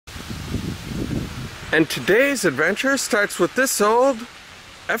And today's adventure starts with this old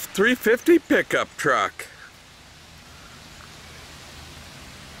F-350 pickup truck.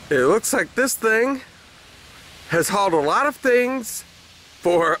 It looks like this thing has hauled a lot of things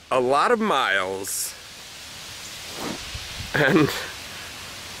for a lot of miles. And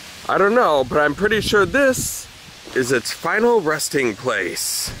I don't know, but I'm pretty sure this is its final resting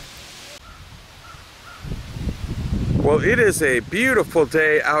place. Well, it is a beautiful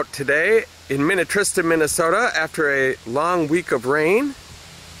day out today in Minnetrista, Minnesota, after a long week of rain.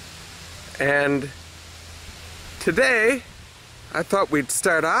 And today, I thought we'd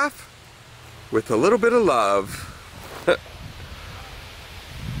start off with a little bit of love.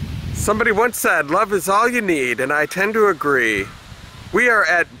 Somebody once said, love is all you need, and I tend to agree. We are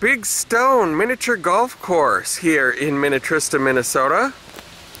at Big Stone Miniature Golf Course here in Minnetrista, Minnesota.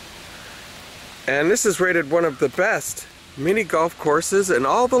 And this is rated one of the best mini golf courses in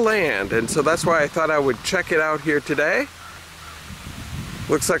all the land, and so that's why I thought I would check it out here today.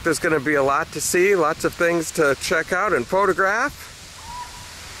 Looks like there's going to be a lot to see, lots of things to check out and photograph.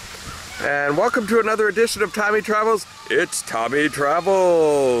 And welcome to another edition of Tommy Travels. It's Tommy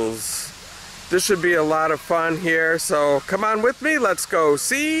Travels. This should be a lot of fun here, so come on with me, let's go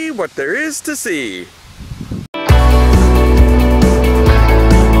see what there is to see.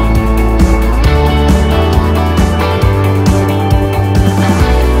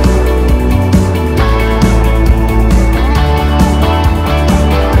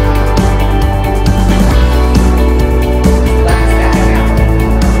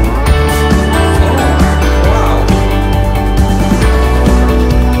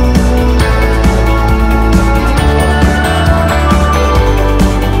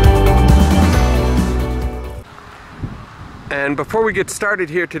 And before we get started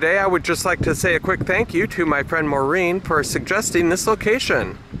here today, I would just like to say a quick thank you to my friend Maureen for suggesting this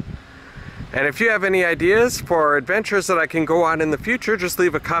location. And if you have any ideas for adventures that I can go on in the future, just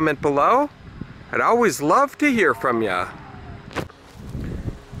leave a comment below. I'd always love to hear from you.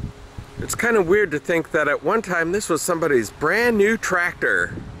 It's kind of weird to think that at one time this was somebody's brand new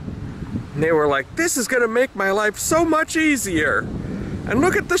tractor. And they were like, this is going to make my life so much easier. And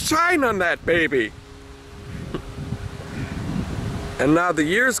look at the shine on that baby. And now the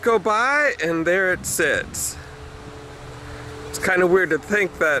years go by, and there it sits. It's kind of weird to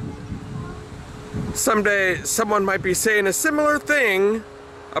think that someday someone might be saying a similar thing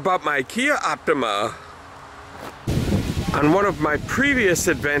about my Kia Optima. On one of my previous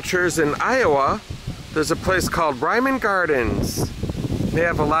adventures in Iowa, there's a place called Ryman Gardens. They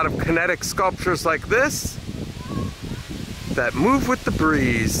have a lot of kinetic sculptures like this that move with the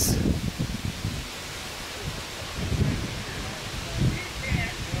breeze.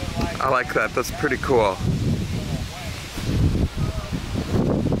 I like that, that's pretty cool.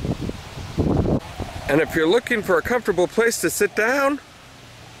 And if you're looking for a comfortable place to sit down,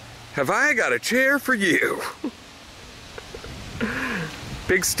 have I got a chair for you.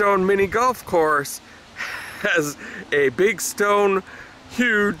 Big Stone Mini Golf Course has a Big Stone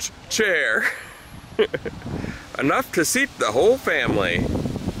huge chair. Enough to seat the whole family.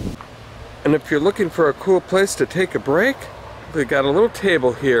 And if you're looking for a cool place to take a break, they got a little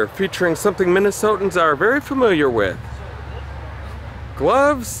table here featuring something Minnesotans are very familiar with.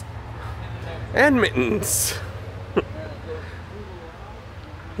 Gloves and mittens. This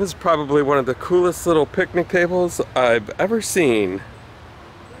is probably one of the coolest little picnic tables I've ever seen.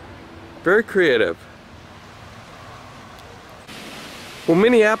 Very creative. Well,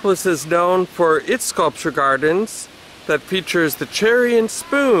 Minneapolis is known for its sculpture gardens that features the cherry and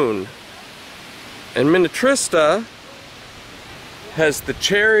spoon. And Minnetrista has the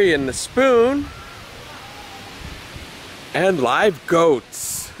cherry and the spoon and live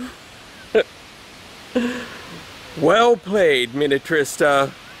goats. Well played,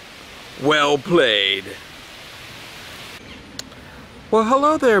 Minnetrista. Well played. Well,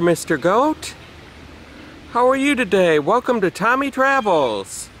 hello there, Mr. Goat. How are you today? Welcome to Tommy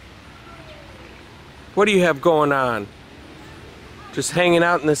Travels. What do you have going on? Just hanging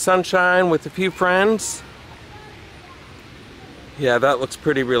out in the sunshine with a few friends? Yeah, that looks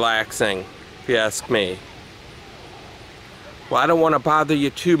pretty relaxing, if you ask me. Well, I don't want to bother you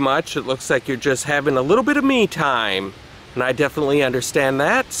too much. It looks like you're just having a little bit of me time. And I definitely understand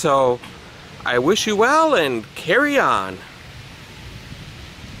that, so I wish you well and carry on.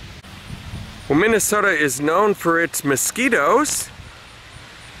 Well, Minnesota is known for its mosquitoes.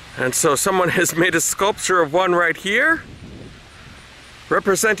 And so someone has made a sculpture of one right here,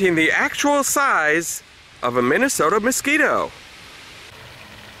 representing the actual size of a Minnesota mosquito.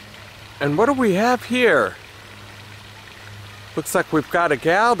 And what do we have here? Looks like we've got a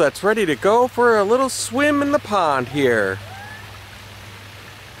gal that's ready to go for a little swim in the pond here.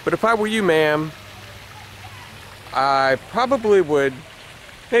 But if I were you, ma'am, I probably would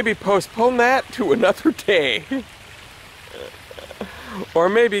maybe postpone that to another day. Or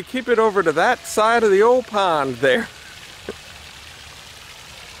maybe keep it over to that side of the old pond there.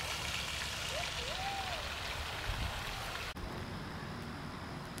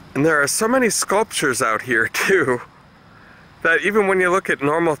 And there are so many sculptures out here too, that even when you look at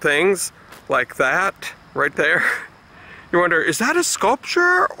normal things like that right there, you wonder, is that a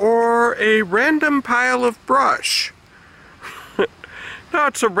sculpture or a random pile of brush? Now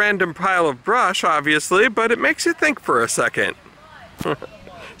it's a random pile of brush, obviously, but it makes you think for a second.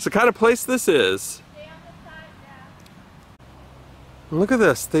 It's the kind of place this is. And look at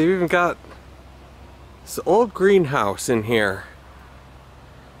this, they've even got this old greenhouse in here.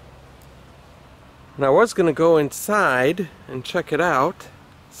 And I was going to go inside and check it out.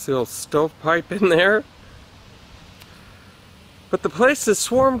 See a little stovepipe in there. But the place is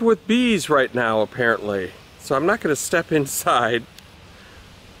swarmed with bees right now, apparently. So I'm not going to step inside.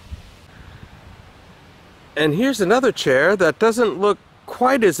 And here's another chair that doesn't look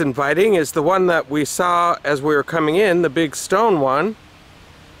quite as inviting as the one that we saw as we were coming in, the big stone one.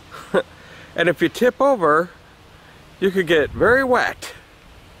 And if you tip over, you could get very wet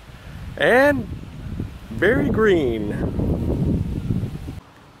and very green.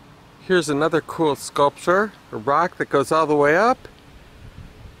 Here's another cool sculpture, a rock that goes all the way up.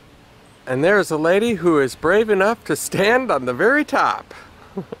 And there's a lady who is brave enough to stand on the very top.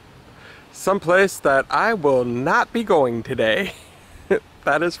 Someplace that I will not be going today.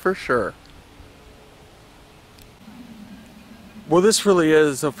 That is for sure. Well, this really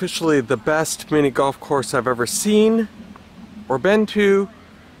is officially the best mini golf course I've ever seen or been to,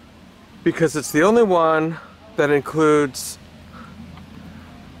 because it's the only one that includes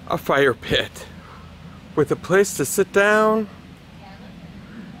a fire pit with a place to sit down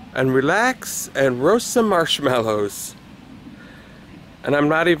and relax and roast some marshmallows. And I'm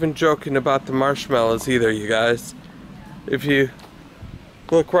not even joking about the marshmallows either, you guys. If you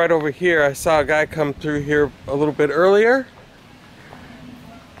look right over here, I saw a guy come through here a little bit earlier,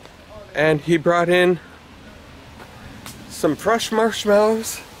 and he brought in some fresh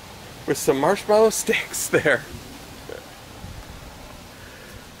marshmallows with some marshmallow sticks there.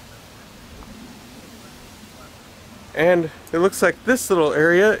 And it looks like this little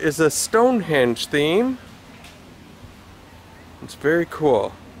area is a Stonehenge theme. It's very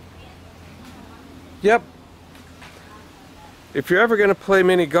cool. Yep. If you're ever going to play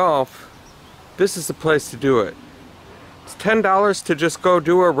mini golf, this is the place to do it. It's $10 to just go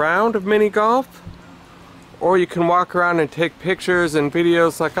do a round of mini golf, or you can walk around and take pictures and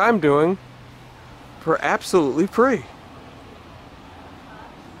videos like I'm doing for absolutely free.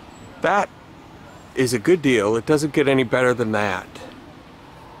 That is a good deal. It doesn't get any better than that.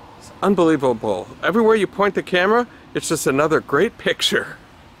 It's unbelievable. Everywhere you point the camera, it's just another great picture.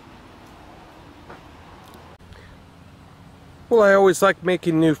 Well, I always like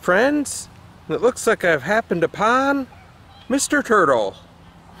making new friends, and it looks like I've happened upon Mr. Turtle.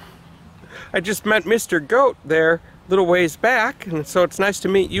 I just met Mr. Goat there a little ways back, and so it's nice to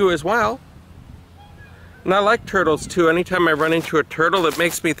meet you as well. And I like turtles too. Anytime I run into a turtle, it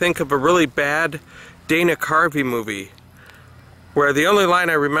makes me think of a really bad Dana Carvey movie, where the only line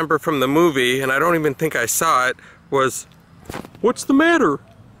I remember from the movie, and I don't even think I saw it, was, "What's the matter?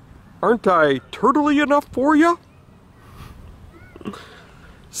 Aren't I turtly enough for you?"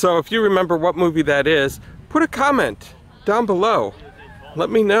 So if you remember what movie that is, put a comment down below. Let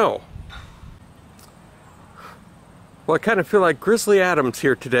me know. Well, I kind of feel like Grizzly Adams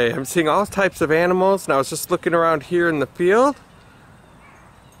here today. I'm seeing all types of animals, and I was just looking around here in the field.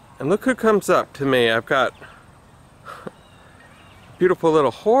 And look who comes up to me. I've got a beautiful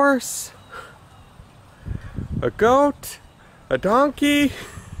little horse, a goat, a donkey,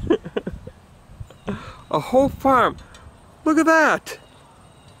 a whole farm. Look at that.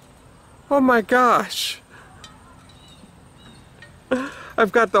 Oh my gosh.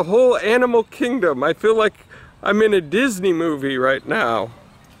 I've got the whole animal kingdom. I feel like I'm in a Disney movie right now.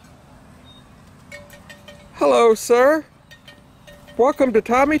 Hello, sir. Welcome to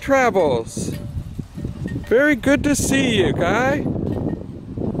Tommy Travels. Very good to see you, guy.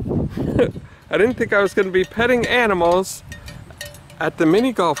 I didn't think I was going to be petting animals at the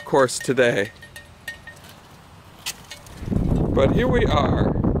mini golf course today. But here we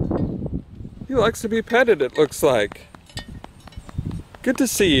are. He likes to be petted, it looks like. Good to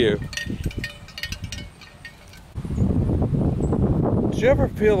see you. Do you ever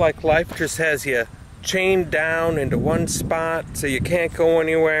feel like life just has you chained down into one spot so you can't go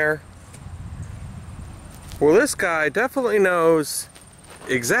anywhere. Well, this guy definitely knows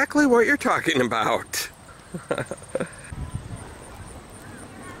exactly what you're talking about.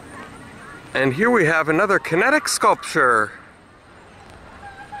 And here we have another kinetic sculpture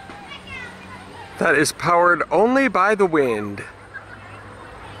that is powered only by the wind.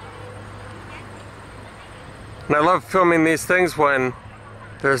 And I love filming these things when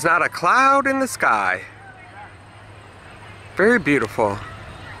there's not a cloud in the sky. Very beautiful.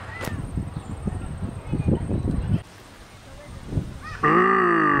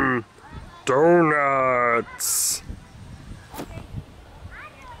 Mmm, donuts.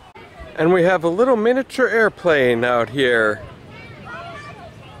 And we have a little miniature airplane out here,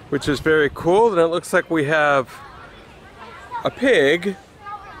 which is very cool. And it looks like we have a pig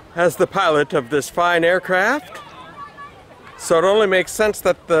as the pilot of this fine aircraft. So it only makes sense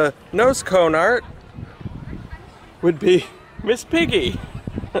that the nose cone art would be Miss Piggy.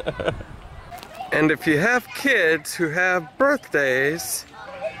 And if you have kids who have birthdays,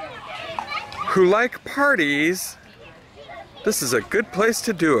 who like parties, this is a good place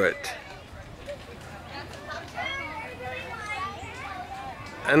to do it.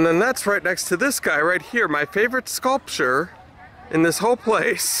 And then that's right next to this guy right here, my favorite sculpture in this whole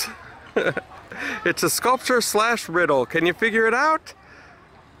place. It's a sculpture slash riddle. Can you figure it out?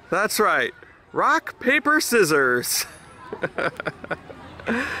 That's right. Rock, paper, scissors.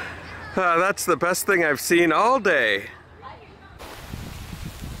 That's the best thing I've seen all day.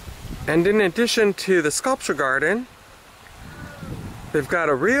 And in addition to the sculpture garden, they've got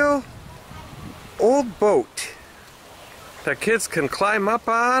a real old boat that kids can climb up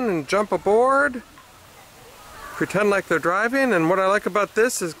on and jump aboard, pretend like they're driving. And what I like about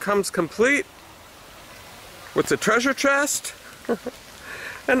this is it comes complete with the treasure chest,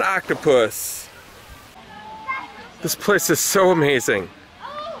 an octopus. This place is so amazing.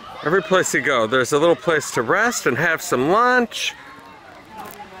 Every place you go, there's a little place to rest and have some lunch,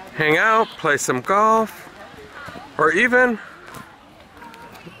 hang out, play some golf, or even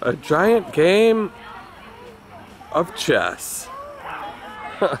a giant game of chess.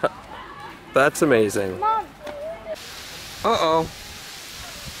 That's amazing. Uh-oh.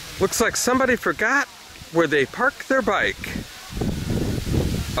 Looks like somebody forgot where they parked their bike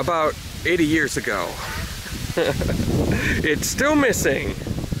about 80 years ago. It's still missing.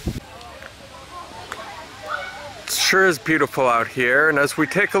 It sure is beautiful out here, and as we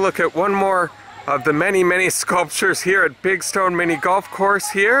take a look at one more of the many, many sculptures here at Big Stone Mini Golf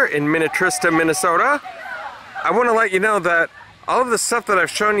Course here in Minnetrista, Minnesota, I want to let you know that all of the stuff that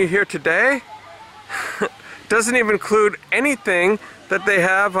I've shown you here today doesn't even include anything that they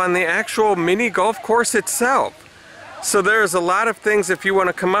have on the actual mini golf course itself. So there's a lot of things, if you want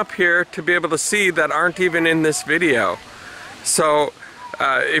to come up here, to be able to see that aren't even in this video. So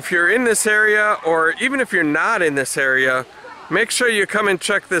if you're in this area, or even if you're not in this area, make sure you come and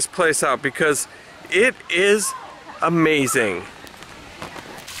check this place out because it is amazing.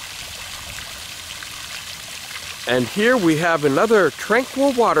 And here we have another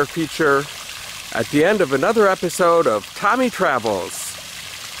tranquil water feature at the end of another episode of Tommy Travels.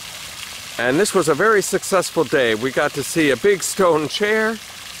 And this was a very successful day. We got to see a big stone chair,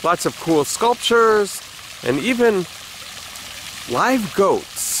 lots of cool sculptures, and even live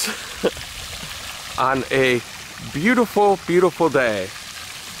goats on a beautiful, beautiful day.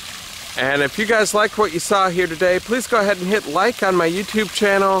 And if you guys liked what you saw here today, please go ahead and hit like on my YouTube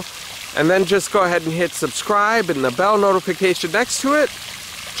channel, and then just go ahead and hit subscribe, and the bell notification next to it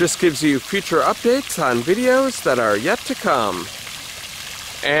just gives you future updates on videos that are yet to come.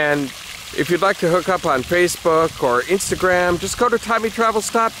 And if you'd like to hook up on Facebook or Instagram, just go to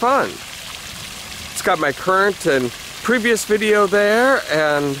TommyTravels.fun. It's got my current and previous video there,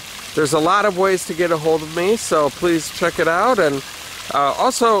 and there's a lot of ways to get a hold of me, so please check it out. And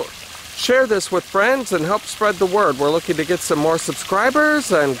also share this with friends and help spread the word. We're looking to get some more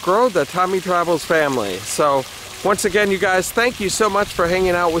subscribers and grow the Tommy Travels family. So once again, you guys, thank you so much for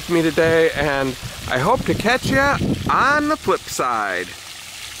hanging out with me today, and I hope to catch you on the flip side.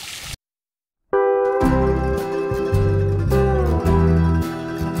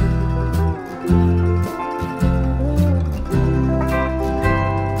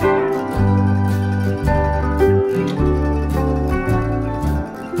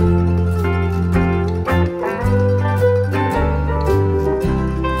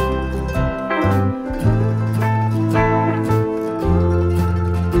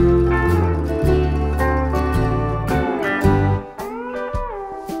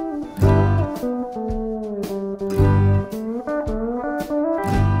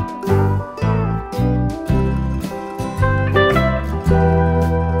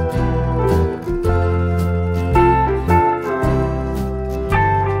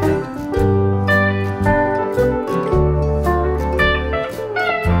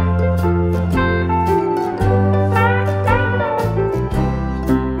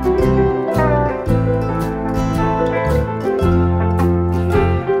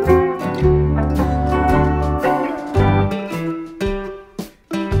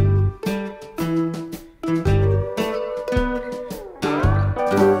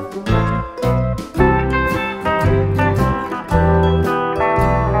 Bye.